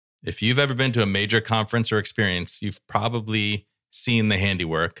If you've ever been to a major conference or experience, you've probably seen the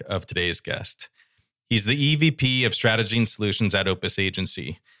handiwork of today's guest. He's the EVP of Strategy and Solutions at Opus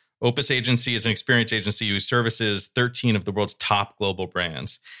Agency. Opus Agency is an experience agency who services 13 of the world's top global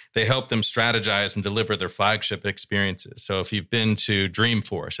brands. They help them strategize and deliver their flagship experiences. So if you've been to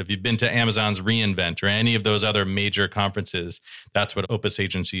Dreamforce, if you've been to Amazon's reInvent or any of those other major conferences, that's what Opus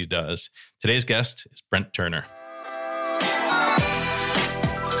Agency does. Today's guest is Brent Turner.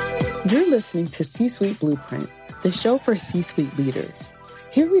 You're listening to C-Suite Blueprint, the show for C-Suite leaders.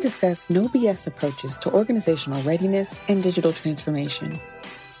 Here we discuss no BS approaches to organizational readiness and digital transformation.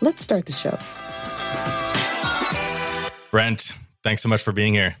 Let's start the show. Brent, thanks so much for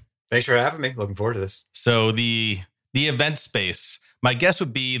being here. Thanks for having me. Looking forward to this. So the event space, my guess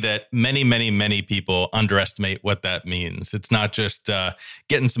would be that many people underestimate what that means. It's not just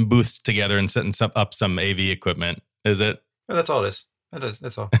getting some booths together and setting up some AV equipment, is it? Well, that's all it is.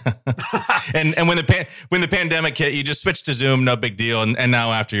 That's all. and when the pandemic hit, you just switched to Zoom, no big deal. And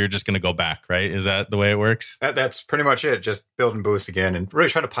now after, you're just going to go back, right? Is that the way it works? That's pretty much it. Just building booths again and really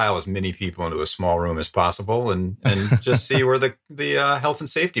trying to pile as many people into a small room as possible and just see where the health and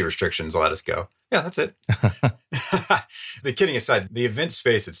safety restrictions let us go. Yeah, that's it. The kidding aside, the event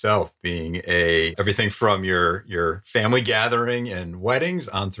space itself being everything from your family gathering and weddings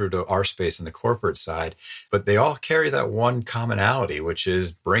on through to our space in the corporate side, but they all carry that one commonality, which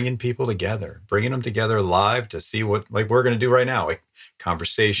is bringing people together, bringing them together live to see what like we're going to do right now, like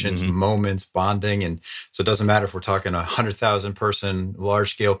conversations, moments, bonding. And so it doesn't matter if we're talking 100,000 person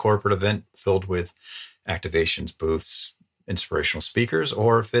large scale corporate event filled with activations, booths, inspirational speakers,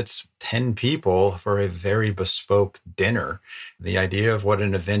 or if it's 10 people for a very bespoke dinner. The idea of what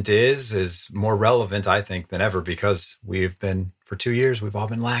an event is more relevant, I think, than ever because for 2 years, we've all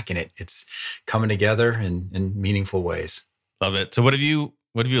been lacking it. It's coming together in meaningful ways. Love it. So what have you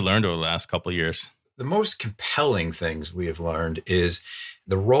learned over the last couple of years? The most compelling things we have learned is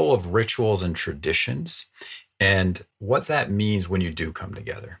the role of rituals and traditions and what that means when you do come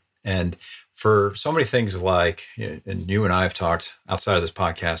together. And for so many things like, and you and I have talked outside of this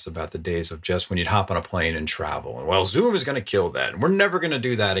podcast about the days of just when you'd hop on a plane and travel. And well, Zoom is going to kill that. And we're never going to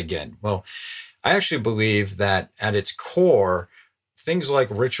do that again. Well, I actually believe that at its core, things like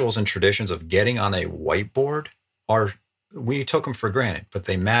rituals and traditions of getting on a whiteboard we took them for granted, but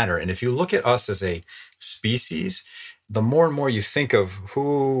they matter. And if you look at us as a species, the more and more you think of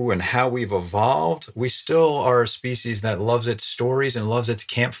who and how we've evolved, we still are a species that loves its stories and loves its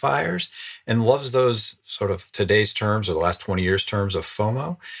campfires and loves those sort of today's terms or the last 20 years terms of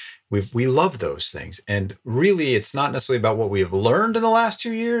FOMO. We love those things. And really, it's not necessarily about what we have learned in the last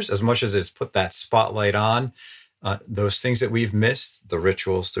 2 years as much as it's put that spotlight on those things that we've missed, the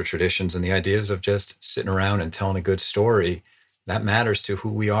rituals, the traditions, and the ideas of just sitting around and telling a good story. That matters to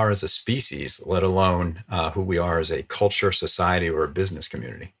who we are as a species, let alone who we are as a culture, society, or a business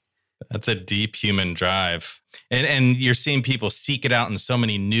community. That's a deep human drive. And you're seeing people seek it out in so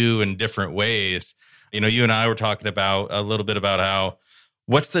many new and different ways. You know, you and I were talking about a little bit about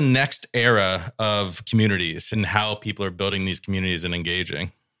what's the next era of communities and how people are building these communities and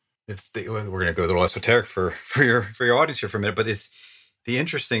engaging. We're going to go a little esoteric for your audience here for a minute, but it's the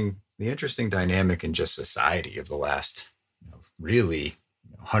interesting dynamic in just society of the last really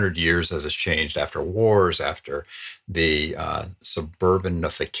 100 years as it's changed after wars, after the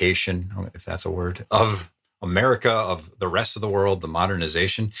suburbanification, if that's a word, of America, of the rest of the world, the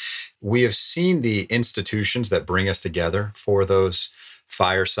modernization. We have seen the institutions that bring us together for those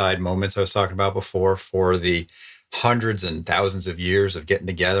fireside moments I was talking about before, for the hundreds and thousands of years of getting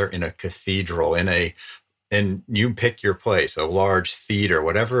together in a cathedral, and you pick your place, a large theater,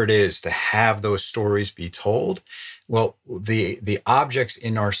 whatever it is, to have those stories be told. Well, the objects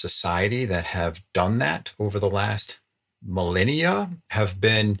in our society that have done that over the last millennia have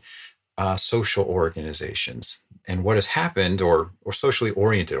been social organizations. And what has happened, or socially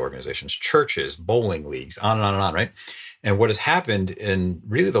oriented organizations, churches, bowling leagues, on and on and on, right? And what has happened in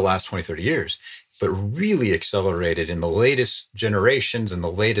really the last 20, 30 years, but really accelerated in the latest generations and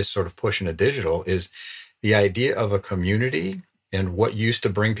the latest sort of push into digital, is the idea of a community and what used to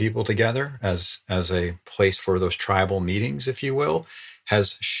bring people together as a place for those tribal meetings, if you will,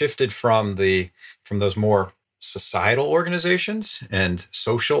 has shifted from those more societal organizations and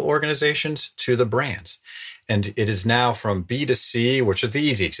social organizations to the brands. And it is now from B2C, which is the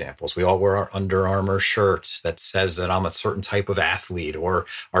easy examples. We all wear our Under Armour shirts that says that I'm a certain type of athlete, or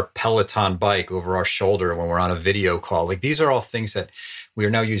our Peloton bike over our shoulder when we're on a video call. Like, these are all things that we are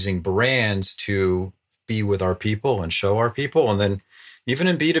now using brands to be with our people and show our people. And then even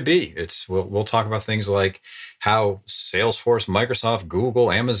in B2B, we'll talk about things like how Salesforce, Microsoft,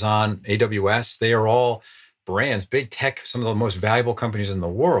 Google, Amazon, AWS, they are all brands, big tech, some of the most valuable companies in the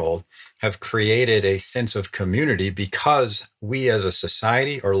world have created a sense of community because we as a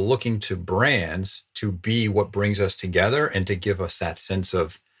society are looking to brands to be what brings us together and to give us that sense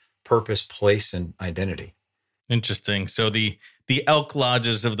of purpose, place, and identity. Interesting. So the Elk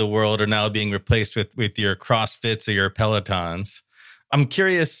Lodges of the world are now being replaced with your CrossFits or your Pelotons. I'm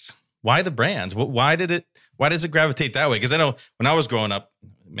curious, why the brands? Why does it gravitate that way? Because I know when I was growing up,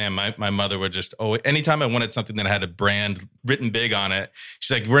 man, my mother would just, anytime I wanted something that had a brand written big on it,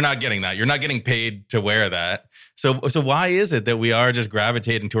 she's like, we're not getting that. You're not getting paid to wear that. So why is it that we are just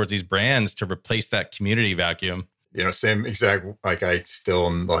gravitating towards these brands to replace that community vacuum? Same exact, like I still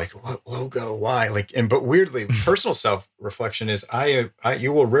am like, what logo? Why? But weirdly, personal self-reflection is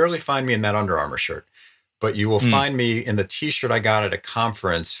you will rarely find me in that Under Armour shirt, but you will find me in the t-shirt I got at a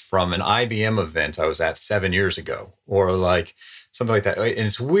conference from an IBM event I was at 7 years ago, or like something like that. And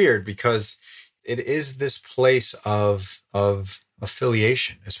it's weird because it is this place of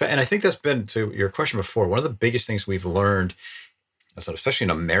affiliation. And I think that's been, to your question before, one of the biggest things we've learned, especially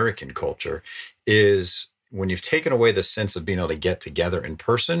in American culture, is when you've taken away the sense of being able to get together in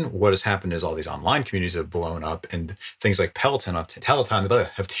person, what has happened is all these online communities have blown up and things like Peloton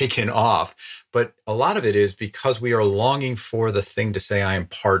have taken off. But a lot of it is because we are longing for the thing to say, I am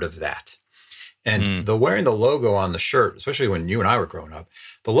part of that. And the wearing the logo on the shirt, especially when you and I were growing up,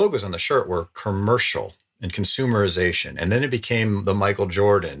 the logos on the shirt were commercial and consumerization. And then it became the Michael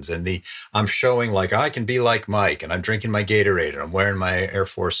Jordans and I'm showing like I can be like Mike, and I'm drinking my Gatorade and I'm wearing my Air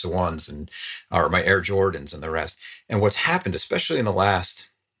Force Ones or my Air Jordans and the rest. And what's happened, especially in the last,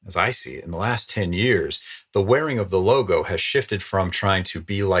 as I see it, in the last 10 years, the wearing of the logo has shifted from trying to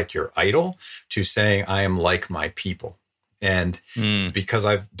be like your idol to saying, I am like my people. And because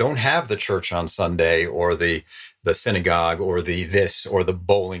I don't have the church on Sunday or the synagogue or the this or the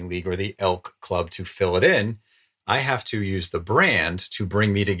bowling league or the elk club to fill it in, I have to use the brand to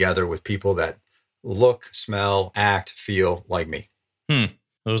bring me together with people that look, smell, act, feel like me.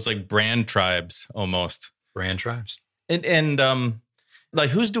 Those like brand tribes almost. Brand tribes. And like,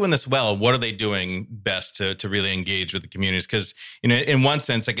 who's doing this well? What are they doing best to really engage with the communities? Because, in one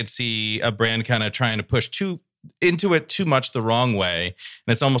sense, I could see a brand kind of trying to push into it too much the wrong way.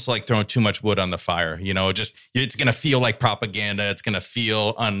 And it's almost like throwing too much wood on the fire. It's going to feel like propaganda. It's going to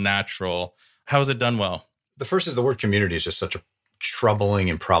feel unnatural. How is it done well? The first is the word community is just such a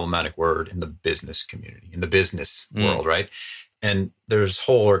troubling and problematic word in the business community, in the business world, right? And there's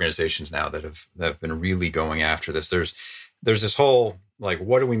whole organizations now that have been really going after this. There's this whole, like,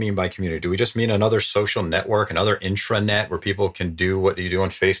 what do we mean by community? Do we just mean another social network, another intranet where people can do what you do on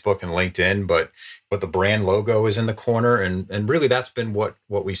Facebook and LinkedIn, but the brand logo is in the corner? And really that's been what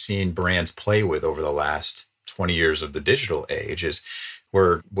we've seen brands play with over the last 20 years of the digital age, is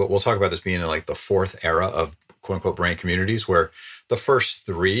where we'll talk about this being in like the fourth era of quote unquote brand communities, where the first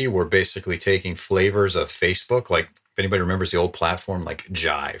three were basically taking flavors of Facebook. Like, if anybody remembers the old platform, like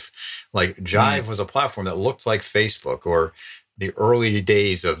Jive. Like Jive was a platform that looked like Facebook, or the early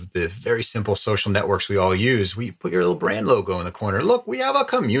days of the very simple social networks we all use. We put your little brand logo in the corner. Look, we have a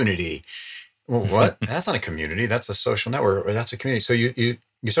community. Well, what? That's not a community. That's a social network, or that's a community. So you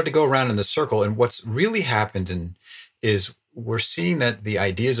start to go around in the circle. And what's really happened is we're seeing that the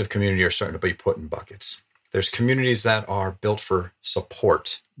ideas of community are starting to be put in buckets. There's communities that are built for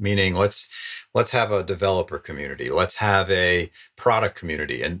support, meaning let's have a developer community. Let's have a product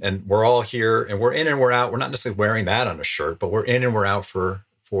community. And we're all here and we're in and we're out. We're not necessarily wearing that on a shirt, but we're in and we're out for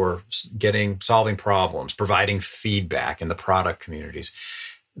solving problems, providing feedback in the product communities.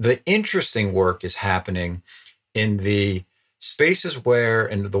 The interesting work is happening in the spaces where,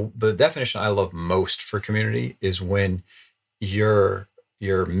 and the definition I love most for community is when your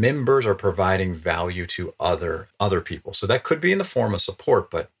members are providing value to other people. So that could be in the form of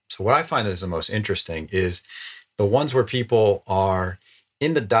support. But so what I find is the most interesting is the ones where people are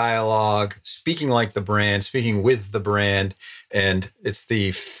in the dialogue, speaking like the brand, speaking with the brand. And it's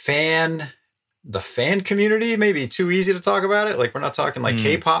the fan community, maybe too easy to talk about it. Like, we're not talking like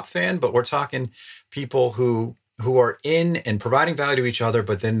K-pop fan, but we're talking people who are in and providing value to each other,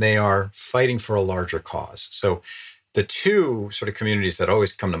 but then they are fighting for a larger cause. So the two sort of communities that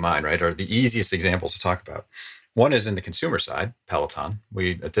always come to mind, right, are the easiest examples to talk about. One is in the consumer side, Peloton.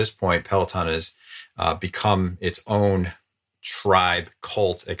 At this point, Peloton has become its own tribe,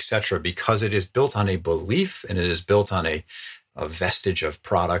 cult, etc., because it is built on a belief and it is built on a a vestige of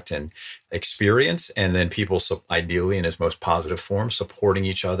product and experience. And then people, ideally in its most positive form, supporting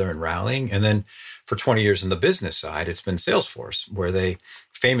each other and rallying. And then for 20 years in the business side, it's been Salesforce, where they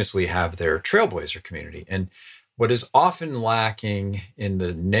famously have their Trailblazer community. And what is often lacking in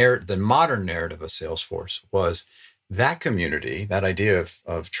the modern narrative of Salesforce was that community, that idea of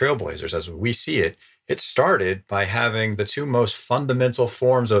Trailblazers, as we see it, it started by having the two most fundamental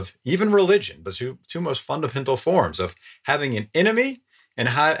forms of even religion, the two most fundamental forms of having an enemy and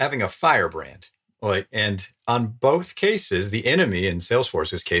having a firebrand. And on both cases, the enemy in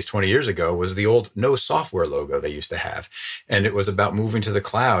Salesforce's case 20 years ago was the old no software logo they used to have. And it was about moving to the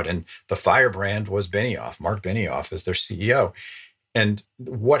cloud. And the firebrand was Benioff, Mark Benioff as their CEO. And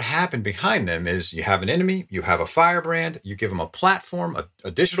what happened behind them is you have an enemy, you have a firebrand, you give them a platform,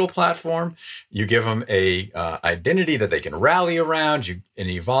 a digital platform, you give them a identity that they can rally around, and it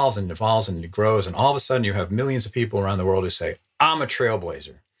evolves and it grows. And all of a sudden you have millions of people around the world who say, I'm a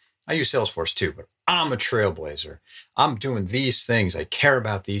trailblazer. I use Salesforce too, but I'm a trailblazer. I'm doing these things. I care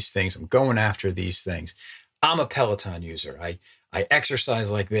about these things. I'm going after these things. I'm a Peloton user. I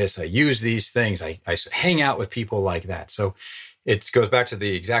exercise like this. I use these things. I hang out with people like that. So it goes back to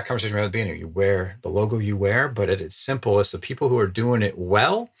the exact conversation we had at the beginning. You wear the logo you wear, but at its simplest, the people who are doing it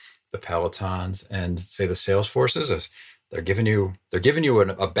well, the Pelotons and say the Salesforces, they're giving you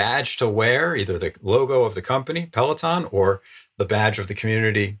a badge to wear, either the logo of the company, Peloton, or the badge of the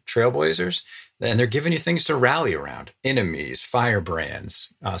community, Trailblazers. And they're giving you things to rally around, enemies,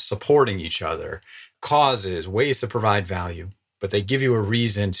 firebrands, supporting each other, causes, ways to provide value. But they give you a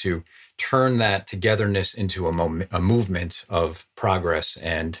reason to turn that togetherness into a movement of progress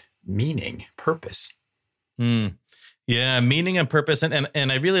and meaning, purpose. Yeah, meaning and purpose. And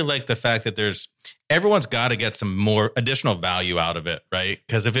I really like the fact that everyone's got to get some more additional value out of it, right?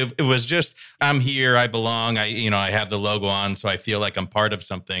 Because if it was just, I'm here, I belong, I have the logo on, so I feel like I'm part of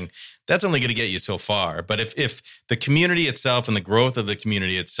something, that's only going to get you so far. But if the community itself and the growth of the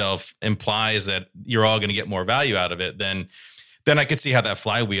community itself implies that you're all going to get more value out of it, then I could see how that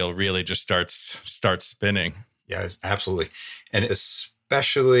flywheel really just starts spinning. Yeah, absolutely. And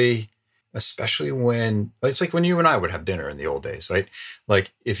especially when it's like when you and I would have dinner in the old days, right?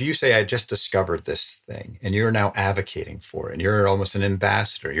 Like if you say, I just discovered this thing and you're now advocating for it and you're almost an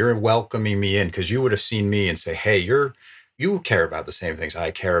ambassador, you're welcoming me in because you would have seen me and say, hey, you care about the same things I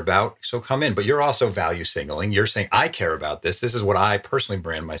care about, so come in. But you're also value signaling. You're saying, I care about this. This is what I personally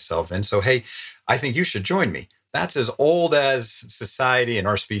brand myself in. So, hey, I think you should join me. That's as old as society and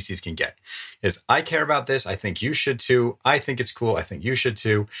our species can get, is I care about this. I think you should too. I think it's cool. I think you should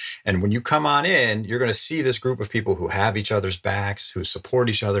too. And when you come on in, you're going to see this group of people who have each other's backs, who support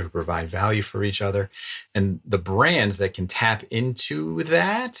each other, who provide value for each other. And the brands that can tap into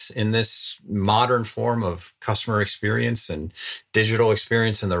that in this modern form of customer experience and digital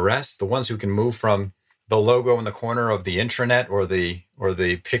experience and the rest, the ones who can move from the logo in the corner of the intranet or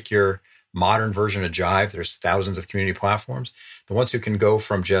the pick your modern version of Jive, there's thousands of community platforms. The ones who can go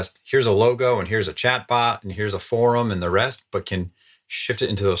from just here's a logo and here's a chat bot and here's a forum and the rest, but can shift it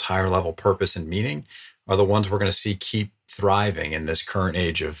into those higher level purpose and meaning are the ones we're going to see keep thriving in this current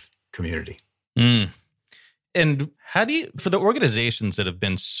age of community. And how for the organizations that have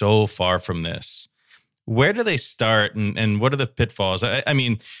been so far from this, where do they start and what are the pitfalls? I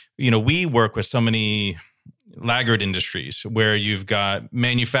mean, we work with so many laggard industries where you've got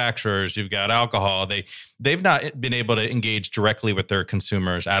manufacturers, you've got alcohol. They've not been able to engage directly with their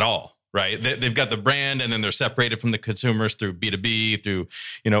consumers at all, right? They've got the brand and then they're separated from the consumers through B2B, through,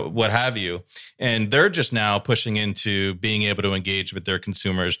 what have you. And they're just now pushing into being able to engage with their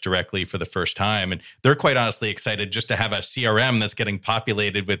consumers directly for the first time. And they're quite honestly excited just to have a CRM that's getting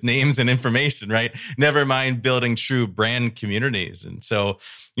populated with names and information, right? Never mind building true brand communities. And so,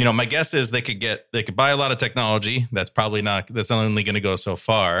 my guess is they could buy a lot of technology. That's only going to go so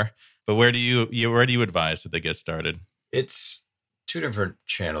far. But where do you advise that they get started? It's two different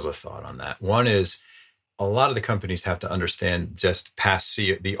channels of thought on that. One is a lot of the companies have to understand just past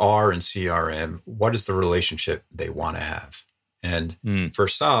the R and CRM, what is the relationship they want to have? And for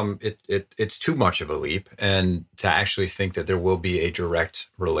some, it's too much of a leap and to actually think that there will be a direct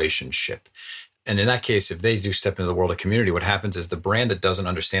relationship. And in that case, if they do step into the world of community, what happens is the brand that doesn't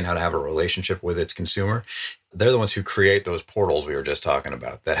understand how to have a relationship with its consumer, they're the ones who create those portals we were just talking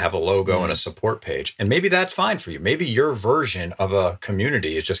about that have a logo and a support page. And maybe that's fine for you. Maybe your version of a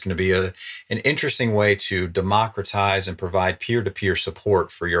community is just going to be an interesting way to democratize and provide peer-to-peer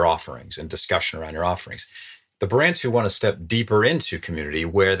support for your offerings and discussion around your offerings. The brands who want to step deeper into community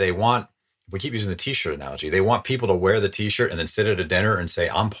where they want we keep using the t-shirt analogy. They want people to wear the t-shirt and then sit at a dinner and say,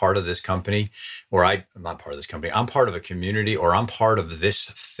 I'm part of this company, or I'm not part of this company. I'm part of a community, or I'm part of this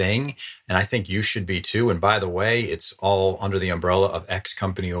thing. And I think you should be too. And by the way, it's all under the umbrella of X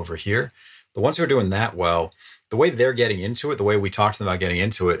company over here. The ones who are doing that well, the way they're getting into it, the way we talk to them about getting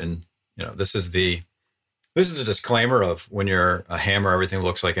into it. And, this is the disclaimer of when you're a hammer, everything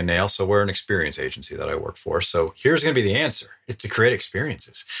looks like a nail. So we're an experience agency that I work for. So here's going to be the answer. It's to create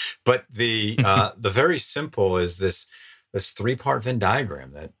experiences. But the very simple is this 3-part Venn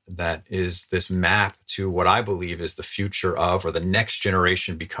diagram that is this map to what I believe is the future of, or the next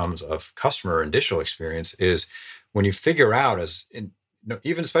generation becomes of customer and digital experience, is when you figure out,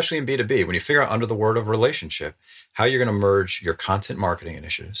 even especially in B2B, when you figure out under the word of relationship, how you're going to merge your content marketing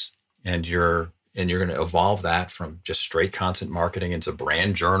initiatives and you're going to evolve that from just straight content marketing into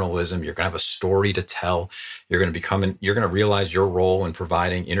brand journalism. You're going to have a story to tell. You're going to realize your role in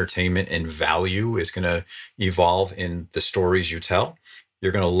providing entertainment and value is going to evolve in the stories you tell.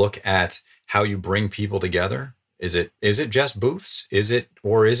 You're going to look at how you bring people together. Is it just booths? Is it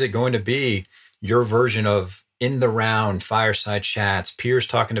going to be your version of in the round fireside chats, peers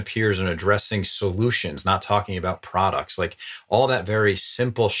talking to peers and addressing solutions, not talking about products, like all that very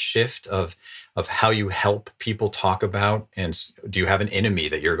simple shift of how you help people talk about, and do you have an enemy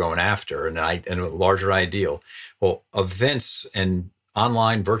that you're going after, and a larger ideal? Well, events and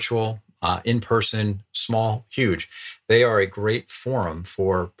online, virtual, in-person, small, huge, they are a great forum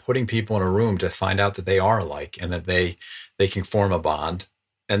for putting people in a room to find out that they are alike and that they can form a bond.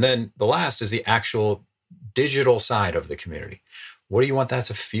 And then the last is the actual digital side of the community. What do you want that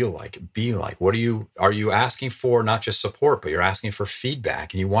to feel like, be like? Are you asking for not just support, but you're asking for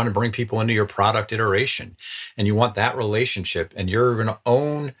feedback, and you want to bring people into your product iteration, and you want that relationship, and you're going to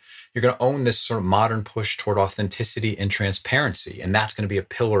own this sort of modern push toward authenticity and transparency. And that's going to be a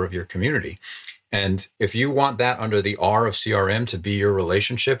pillar of your community. And if you want that under the R of CRM to be your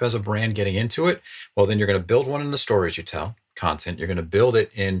relationship as a brand getting into it, well, then you're going to build one in the stories you tell, content. You're going to build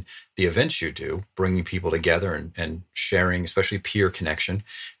it in the events you do, bringing people together and sharing, especially peer connection.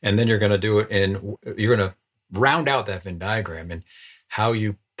 And then you're going to do it you're going to round out that Venn diagram and how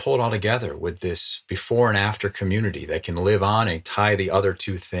you pull it all together with this before and after community that can live on and tie the other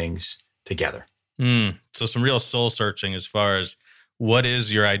two things together. So some real soul searching as far as what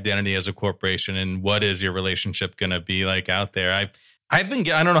is your identity as a corporation and what is your relationship going to be like out there. I don't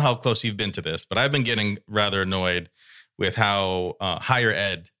know how close you've been to this, but I've been getting rather annoyed with how higher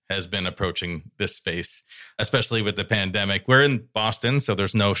ed has been approaching this space, especially with the pandemic. We're in Boston, so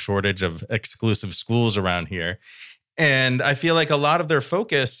there's no shortage of exclusive schools around here. And I feel like a lot of their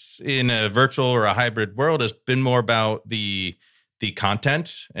focus in a virtual or a hybrid world has been more about the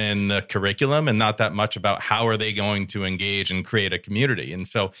content and the curriculum, and not that much about how are they going to engage and create a community. And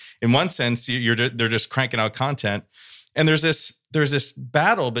so in one sense, they're just cranking out content. And there's this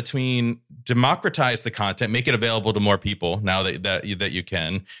battle between democratize the content, make it available to more people now that you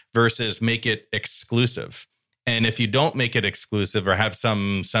can, versus make it exclusive. And if you don't make it exclusive or have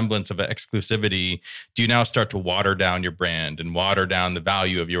some semblance of exclusivity, do you now start to water down your brand and water down the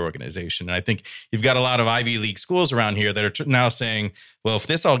value of your organization? And I think you've got a lot of Ivy League schools around here that are now saying, well, if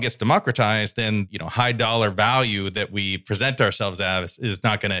this all gets democratized, then high dollar value that we present ourselves as is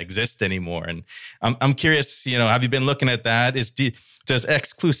not going to exist anymore. And I'm curious, have you been looking at that? Does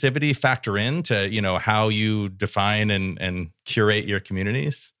exclusivity factor into how you define and curate your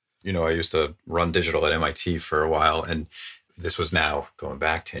communities? I used to run digital at MIT for a while, and this was now going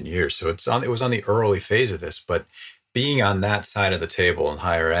back 10 years. So it was on the early phase of this, but being on that side of the table in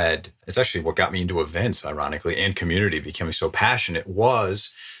higher ed, it's actually what got me into events, ironically, and community, becoming so passionate,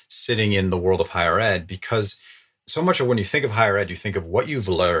 was sitting in the world of higher ed, because so much of when you think of higher ed, you think of what you've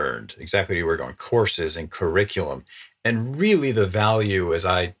learned, exactly where you were going, courses and curriculum. And really the value, as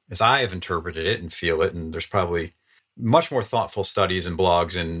I have interpreted it and feel it, and there's probably much more thoughtful studies and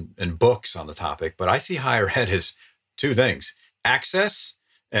blogs and books on the topic, but I see higher ed as two things: access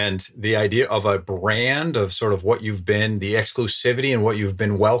and the idea of a brand of sort of what you've been, the exclusivity and what you've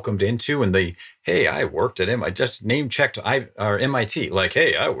been welcomed into, and hey, I worked at MIT, I just name checked MIT, like,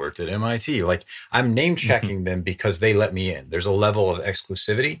 hey, I worked at MIT. Like, I'm name checking them because they let me in. There's a level of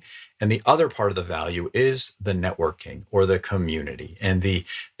exclusivity. And the other part of the value is the networking or the community, and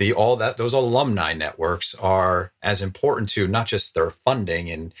those alumni networks are as important to not just their funding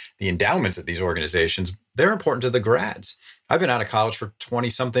and the endowments of these organizations. They're important to the grads. I've been out of college for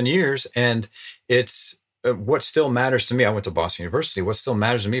 20 something years, and it's what still matters to me. I went to Boston University. What still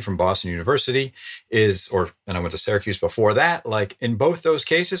matters to me from Boston University and I went to Syracuse before that. Like, in both those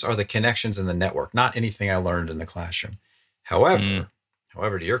cases are the connections in the network, not anything I learned in the classroom. However,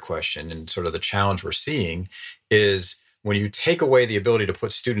 However, to your question and sort of the challenge we're seeing is when you take away the ability to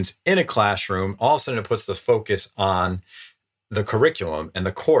put students in a classroom, all of a sudden it puts the focus on the curriculum and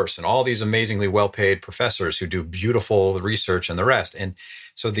the course and all these amazingly well-paid professors who do beautiful research and the rest. And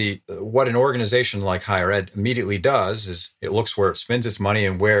so what an organization like higher ed immediately does is it looks where it spends its money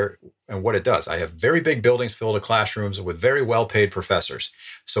and what it does. I have very big buildings filled with classrooms with very well-paid professors.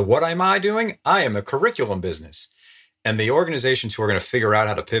 So what am I doing? I am a curriculum business. And the organizations who are going to figure out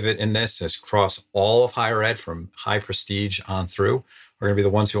how to pivot in this across all of higher ed from high prestige on through are going to be the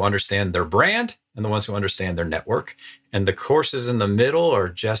ones who understand their brand and the ones who understand their network. And the courses in the middle are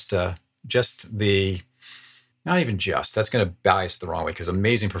just not even just, that's going to bias the wrong way because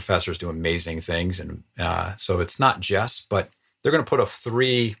amazing professors do amazing things. And so it's not just, but they're going to put a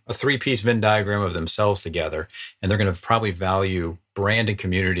three-piece Venn diagram of themselves together, and they're going to probably value brand and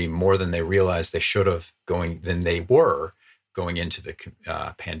community more than they realized they should have than they were going into the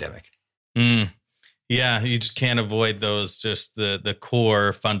pandemic. Yeah, you just can't avoid those, just the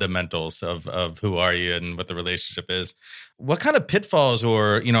core fundamentals of who are you and what the relationship is. What kind of pitfalls I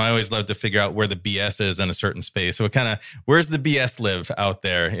always love to figure out where the BS is in a certain space. So where's the BS live out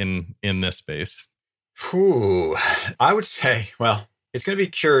there in this space? I would say, well, it's going to be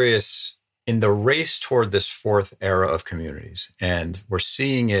curious in the race toward this fourth era of communities. And we're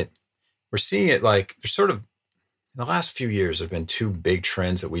seeing it like there's sort of, in the last few years, there have been two big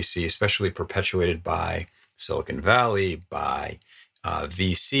trends that we see, especially perpetuated by Silicon Valley, by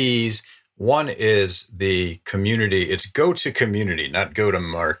VCs. One is the community. It's go to community, not go to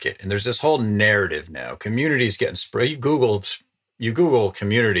market. And there's this whole narrative now. Communities getting spread. You Google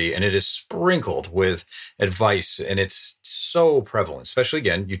community and it is sprinkled with advice, and it's so prevalent, especially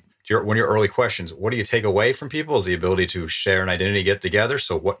again, one of your early questions, what do you take away from people is the ability to share an identity, get together.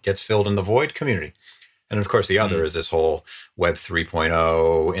 So what gets filled in the void? Community. And of course, the other is this whole Web 3.0,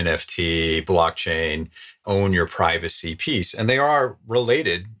 NFT, blockchain, own your privacy piece. And they are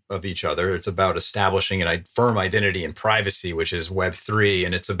related of each other. It's about establishing a firm identity and privacy, which is Web 3.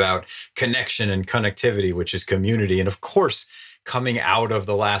 And it's about connection and connectivity, which is community. And of course, coming out of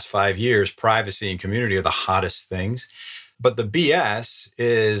the last 5 years, privacy and community are the hottest things. But the BS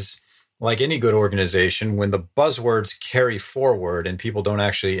is, like any good organization, when the buzzwords carry forward and people don't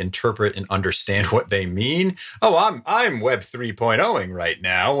actually interpret and understand what they mean. Oh, I'm Web 3.0ing right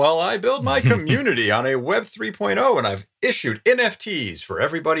now. Well, I build my community on a Web 3.0 and I've issued NFTs for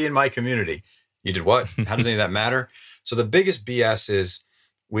everybody in my community. You did what? How does any of that matter? So the biggest BS is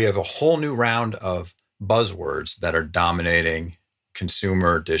we have a whole new round of buzzwords that are dominating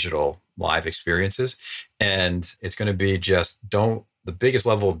consumer digital live experiences. And it's going to be the biggest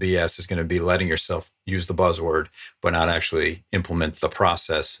level of BS is going to be letting yourself use the buzzword, but not actually implement the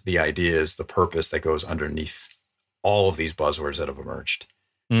process, the ideas, the purpose that goes underneath all of these buzzwords that have emerged.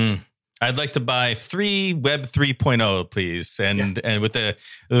 I'd like to buy 3 Web 3.0, please. And with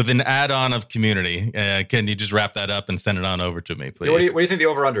an add-on of community. Can you just wrap that up and send it on over to me, please? What do you think the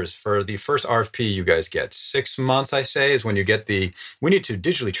over-under is for the first RFP you guys get? 6 months, I say, is when you get we need to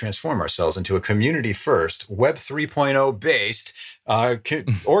digitally transform ourselves into a community-first, Web 3.0 based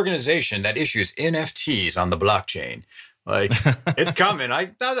organization that issues NFTs on the blockchain. Like, it's coming.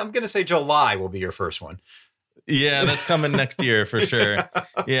 I'm going to say July will be your first one. Yeah, that's coming next year for sure.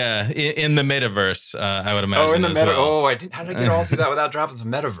 Yeah, in the metaverse, I would imagine. Oh, in the metaverse. Well. How did I get all through that without dropping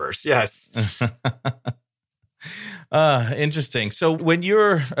some metaverse? Yes. Interesting. So when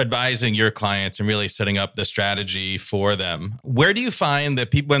you're advising your clients and really setting up the strategy for them, where do you find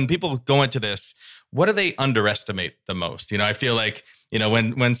that when people go into this, what do they underestimate the most? I feel like,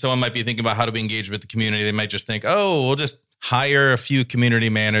 when someone might be thinking about how to be engaged with the community, they might just think, oh, we'll just hire a few community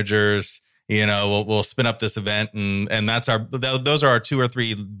managers. We'll spin up this event and those are our 2 or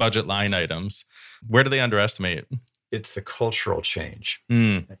 3 budget line items. Where do they underestimate? It's the cultural change.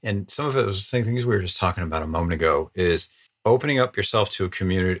 And some of it was the same things we were just talking about a moment ago is opening up yourself to a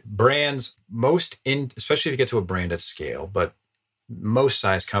community. Brands, especially if you get to a brand at scale, but most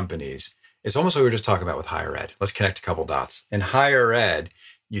size companies, it's almost like we were just talking about with higher ed. Let's connect a couple dots. In higher ed,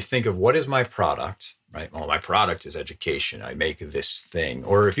 you think of what is my product, right? Well, my product is education. I make this thing.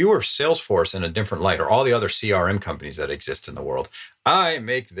 Or if you were Salesforce in a different light, or all the other CRM companies that exist in the world, I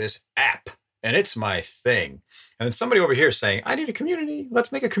make this app and it's my thing. And then somebody over here is saying, I need a community.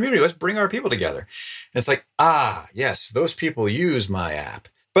 Let's make a community. Let's bring our people together. And it's like, yes, those people use my app,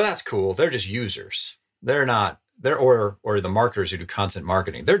 but that's cool. They're just users. They're not, or the marketers who do content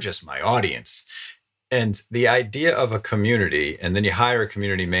marketing. They're just my audience. And the idea of a community, and then you hire a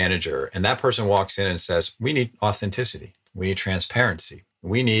community manager, and that person walks in and says, we need authenticity. We need transparency.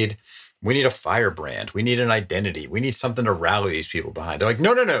 We need We need a firebrand. We need an identity. We need something to rally these people behind. They're like,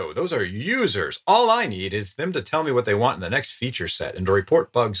 no. Those are users. All I need is them to tell me what they want in the next feature set and to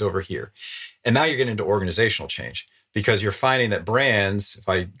report bugs over here. And now you're getting into organizational change because you're finding that brands, if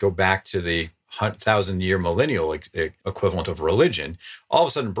I go back to the 1,000-year millennial equivalent of religion, all of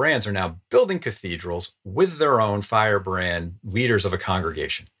a sudden brands are now building cathedrals with their own firebrand leaders of a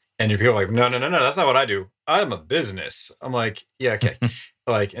congregation. And your people are like, no, that's not what I do. I'm a business. I'm like, yeah, okay.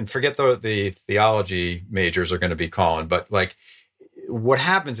 And forget the theology majors are going to be calling. But what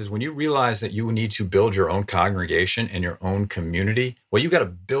happens is when you realize that you need to build your own congregation and your own community, well, you got to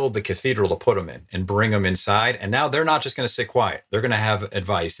build the cathedral to put them in and bring them inside. And now they're not just going to sit quiet. They're going to have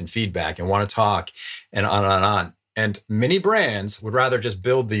advice and feedback and want to talk and on and on. And many brands would rather just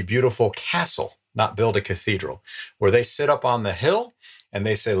build the beautiful castle, not build a cathedral, where they sit up on the hill and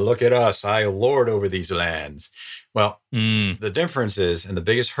they say, look at us, I lord over these lands. Well, the difference is, and the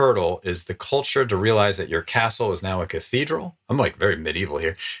biggest hurdle is the culture to realize that your castle is now a cathedral. I'm like very medieval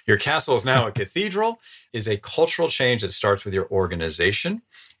here. Your castle is now a cathedral is a cultural change that starts with your organization.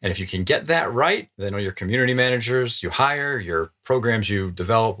 And if you can get that right, then all your community managers you hire, your programs you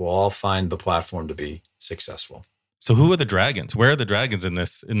develop will all find the platform to be successful. So who are the dragons? Where are the dragons in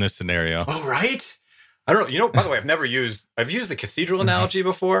this scenario? Oh, right. I don't know. By the way, I've used the cathedral analogy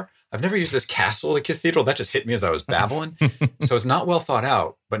before. I've never used this castle, the cathedral. That just hit me as I was babbling. So it's not well thought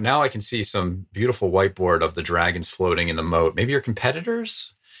out. But now I can see some beautiful whiteboard of the dragons floating in the moat. Maybe your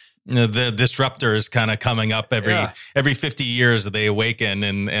competitors? The disruptors kind of coming up every 50 years. They awaken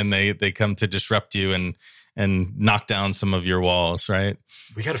and they come to disrupt you and knock down some of your walls, right?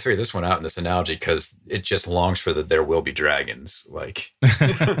 We got to figure this one out in this analogy because it just longs for the there will be dragons,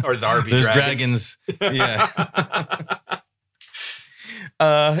 or there be dragons. Yeah.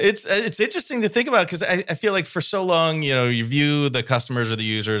 It's interesting to think about because I feel like for so long, you view the customers or the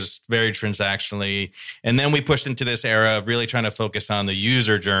users very transactionally. And then we pushed into this era of really trying to focus on the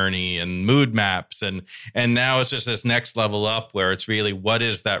user journey and mood maps. And now it's just this next level up where it's really, what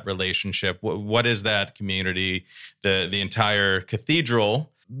is that relationship? What is that community, the entire cathedral?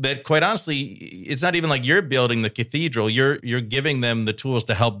 That quite honestly, it's not even like you're building the cathedral. You're giving them the tools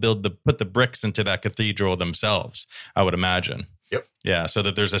to help put the bricks into that cathedral themselves, I would imagine. Yep. Yeah. So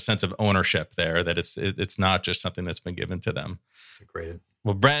that there's a sense of ownership there, that it's not just something that's been given to them. That's great.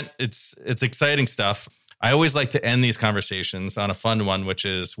 Well, Brent, it's exciting stuff. I always like to end these conversations on a fun one, which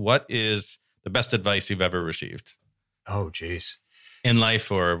is, what is the best advice you've ever received? Oh, geez. In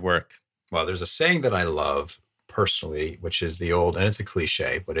life or work? Well, there's a saying that I love personally, which is the old, and it's a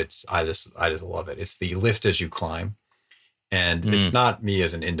cliche, but I just love it. It's the lift as you climb. And it's not me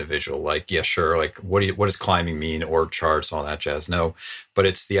as an individual, yeah, sure. What does climbing mean, org charts, all that jazz? No, but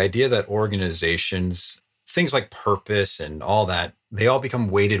it's the idea that organizations, things like purpose and all that, they all become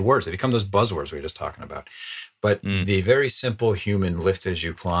weighted words. They become those buzzwords we were just talking about. But the very simple human lift as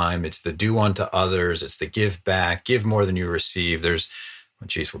you climb, it's the do unto others. It's the give back, give more than you receive.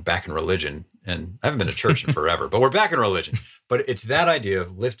 We're back in religion, and I haven't been to church in forever, but we're back in religion. But it's that idea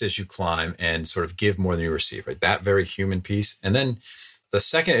of lift as you climb and sort of give more than you receive, right? That very human piece. And then the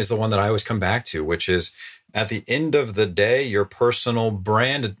second is the one that I always come back to, which is at the end of the day, your personal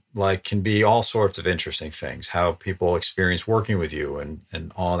brand can be all sorts of interesting things, how people experience working with you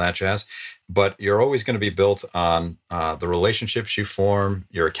and all that jazz. But you're always going to be built on the relationships you form,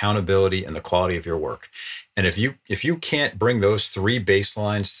 your accountability, and the quality of your work. And if you can't bring those three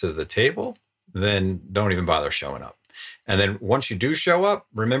baselines to the table, then don't even bother showing up. And then once you do show up,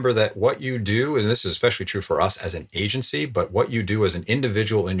 remember that what you do, and this is especially true for us as an agency, but what you do as an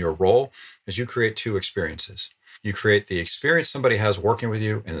individual in your role is you create two experiences. You create the experience somebody has working with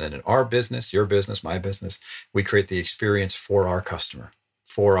you, and then in our business, your business, my business, we create the experience for our customer,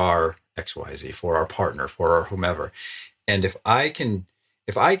 for our XYZ, for our partner, for our whomever. And if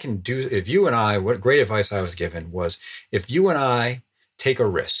you and I, what great advice I was given was, if you and I take a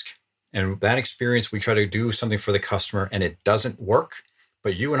risk, and that experience, we try to do something for the customer and it doesn't work,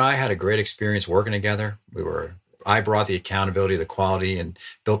 but you and I had a great experience working together. I brought the accountability, the quality, and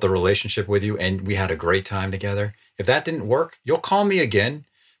built the relationship with you, and we had a great time together. If that didn't work, you'll call me again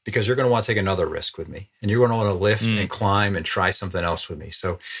because you're going to want to take anher risk with me, and you're going to want to lift and climb and try something else with me.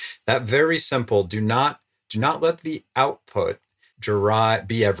 So that very simple, do not let the output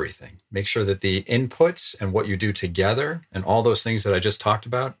be everything. Make sure that the inputs and what you do together and all those things that I just talked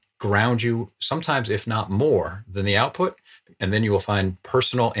about ground you sometimes, if not more, than the output. And then you will find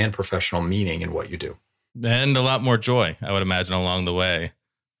personal and professional meaning in what you do. And a lot more joy, I would imagine, along the way.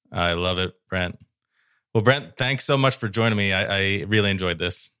 I love it, Brent. Well, Brent, thanks so much for joining me. I really enjoyed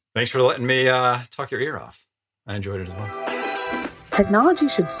this. Thanks for letting me talk your ear off. I enjoyed it as well. Technology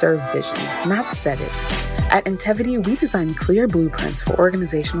should serve vision, not set it. At Intevity, we design clear blueprints for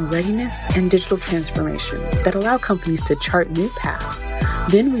organizational readiness and digital transformation that allow companies to chart new paths.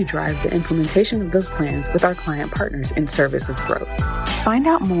 Then we drive the implementation of those plans with our client partners in service of growth. Find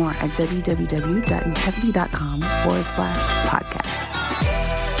out more at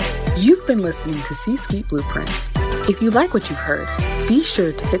www.intevity.com/podcast. You've been listening to C-Suite Blueprint. If you like what you've heard, be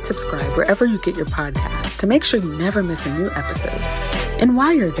sure to hit subscribe wherever you get your podcasts to make sure you never miss a new episode. And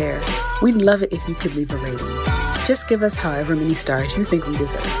while you're there, we'd love it if you could leave a rating. Just give us however many stars you think we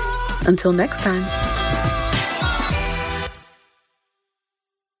deserve. Until next time.